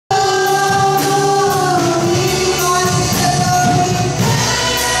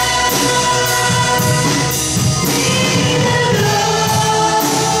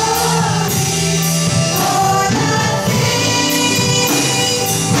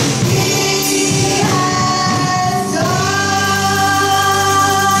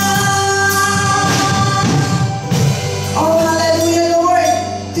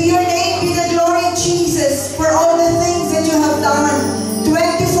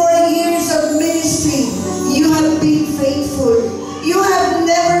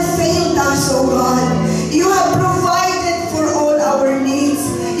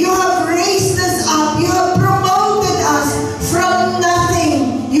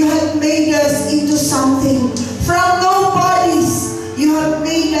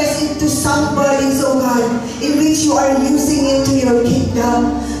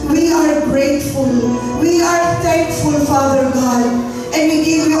grateful. We are thankful, Father God. And we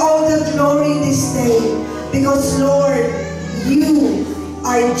give you all the glory this day. Because, Lord, you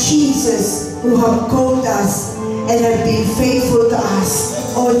are Jesus who have called us and have been faithful to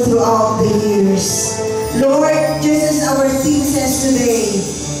us all throughout the years. Lord, just as our theme says today,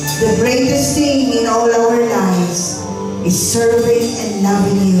 the greatest thing in all our lives is serving and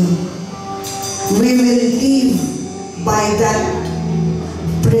loving you. We will live by that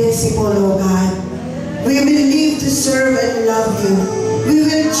principle, oh God. We will live to serve and love you. We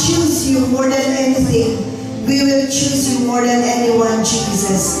will choose you more than anything. We will choose you more than anyone,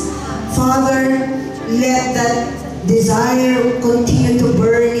 Jesus. Father, let that desire continue to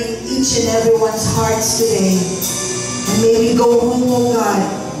burn in each and everyone's hearts today. And may we go home, oh God,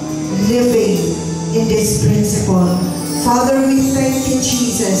 living in this principle. Father, we thank you,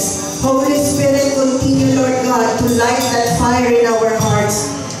 Jesus. Holy Spirit, continue, Lord God, to light that fire in our hearts.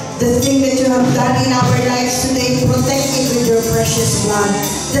 The thing that you have done in our lives today, protect it with your precious blood.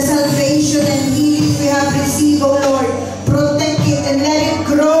 The salvation and healing we have received, oh Lord, protect it and let it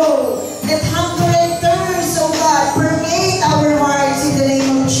grow. Let hunger and thirst, oh God, permeate our hearts in the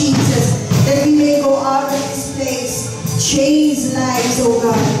name of Jesus, that we may go out of this place, change lives, oh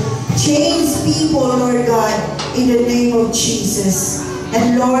God, change people, Lord God, in the name of Jesus.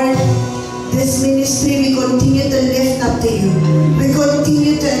 And Lord, this ministry we continue to lift up to you. We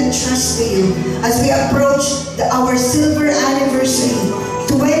continue to entrust to you as we approach our silver anniversary.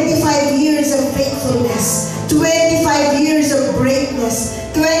 25 years of faithfulness, 25 years of greatness,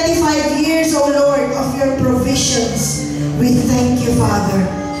 25 years, oh Lord, of your provisions. We thank you, Father.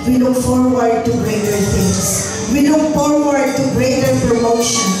 We look forward to greater things. We look forward to greater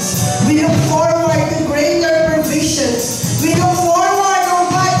promotions. We look forward to greater provisions. We look forward,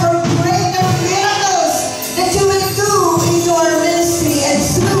 oh God, for greater miracles that you will do into our ministry and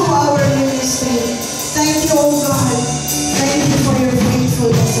through our ministry. Thank you, oh God. Thank you for your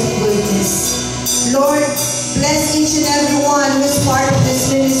faithfulness and goodness. Lord, bless each and every one who is part of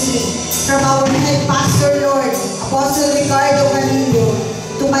this ministry. From our head pastor, Lord, Apostle Ricardo Canillo,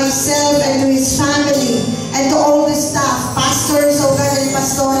 to myself and to his family, and to all the staff, pastors, oh God, and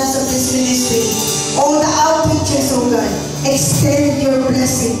pastoras of this ministry. All the outreaches, oh God, extend your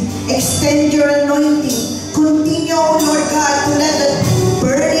blessing, extend your anointing. Continue, oh Lord God, to let the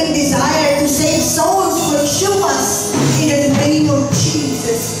burning desire to save souls consume us in the name of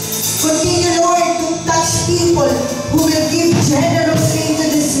Jesus. Continue, Lord, to touch people who will give generously into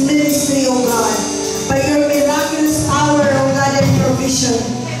this ministry, oh God. By your miraculous power, oh God, and provision,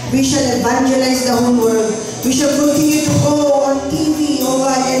 we shall evangelize the whole world. We shall continue to go on TV, oh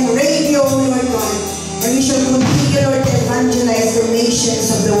God, and radio, oh Lord God. And we shall continue, Lord, to evangelize the nations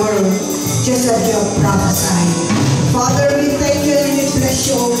of the world, just as you have prophesied. Father, we thank you and we bless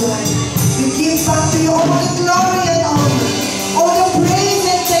you, oh God. We give back to you all the glory and honor, all the praise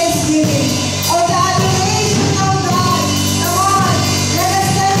and thanksgiving, all the adoration, oh God. Come on, let us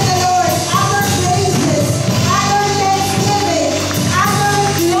thank the Lord. Our praises, our thanksgiving, our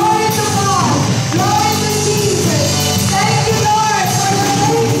glory to God, glory to Jesus. Thank you, Lord, for your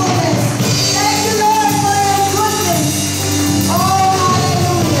faithfulness. Thank you, Lord, for your goodness. Oh,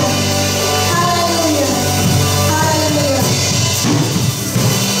 hallelujah. Hallelujah. Hallelujah.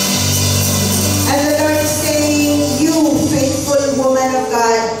 And the Lord is saying, you faithful woman of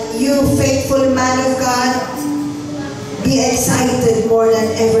God, you faithful man of God, be excited more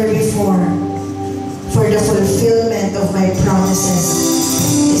than ever before, for the fulfillment of my promises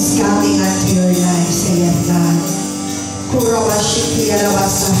is coming unto your life, saith God.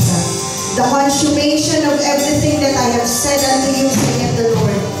 The consummation of everything that I have said unto you, saith the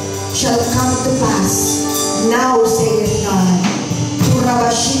Lord, shall come to pass. Now, saith God.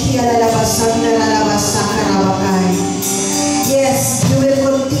 Yes, you will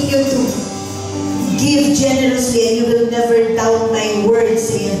continue to give generously and you will never doubt my word,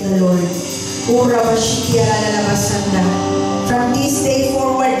 saith the Lord. From this day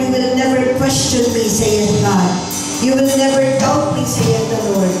forward, you will never question me, saith God. You will never doubt me, saith the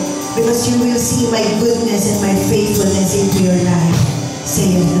Lord, because you will see my goodness and my faithfulness into your life,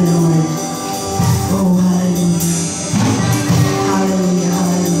 saith the Lord. Oh, hallelujah. Hallelujah,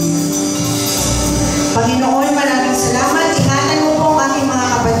 hallelujah. Panginoon, maraming salamat. Ingatan mo po ang aking mga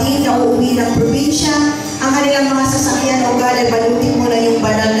kapatid na uuwi ng probinsya. Ang kanilang mga sasakyan, o God, ay balutin mo na yung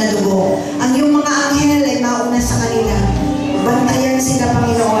banal na dugo. Ang iyong mga anghel ay mauna sa kanila. Bantayan sila,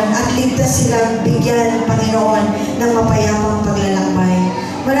 Panginoon, at ligtas silang bigyan, Panginoon, ng mapayapang paglalakbay.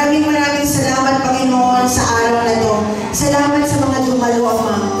 Maraming salamat, Panginoon, sa araw na ito. Salamat sa mga dumalo,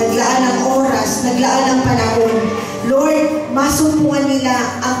 Ama. Naglaan ng oras, naglaan ng panahon. Lord, masumpungan nila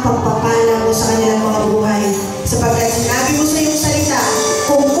ang pagpapala mo sa kanilang mga buhay. Sapagkat sinabi mo sa iyong salita,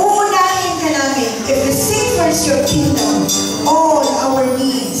 kung uunahin ka namin, if we seek first your kingdom, all our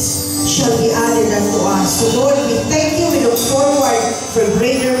needs shall be added unto us. So Lord, we thank you. We look forward for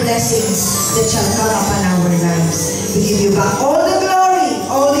greater blessings that shall come upon our lives. We give you back all the glory,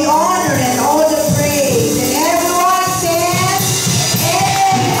 all the honor, and all the praise. And everyone says,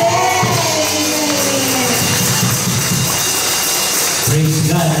 Amen. Praise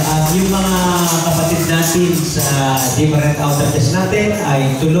God. At yung mga kapatid natin sa different outlets natin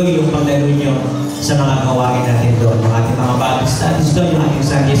ay tuloy yung pagdalo nyo sa mga gawain natin doon. Yung ating mga Bible studies doon, yung ating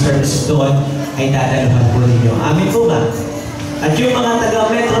Sunday service doon ay dadaluhan po ninyo. Amin po ba? At yung mga taga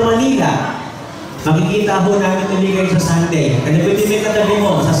Metro Manila, makikita po namin tuloy sa Sunday. Kaya pwede may katabi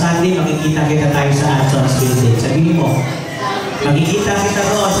mo, sa Sunday makikita kita tayo sa Anson's Building. Sabihin mo, makikita kita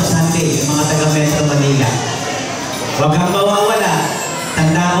roon sa Sunday, yung mga taga Metro Manila. Huwag kang mawawala,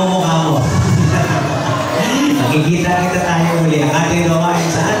 tanda mo mukha mo. Makikita kita tayo muli. Ang ating gawain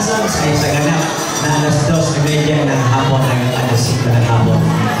sa Anson's ay sa ganap na alas 2:30 ng hapon hanggang alas 5 ng hapon.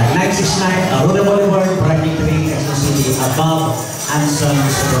 At 969, Aurora Boulevard, Project 3, Quezon City, above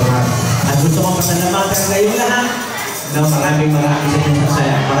Anson's Boulevard. At gusto kong pasalamatan kayong lahat na maraming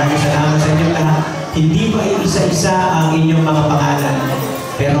salamat sa inyong lahat. Hindi pa isa-isa ang inyong mga pangalan,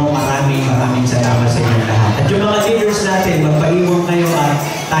 pero maraming salamat sa inyong lahat. At yung mga leaders natin, magpaiwan kayo at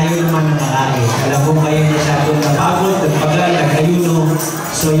tayo naman nakakain. Alam ko kayo masyadong napagod, nagpagaya,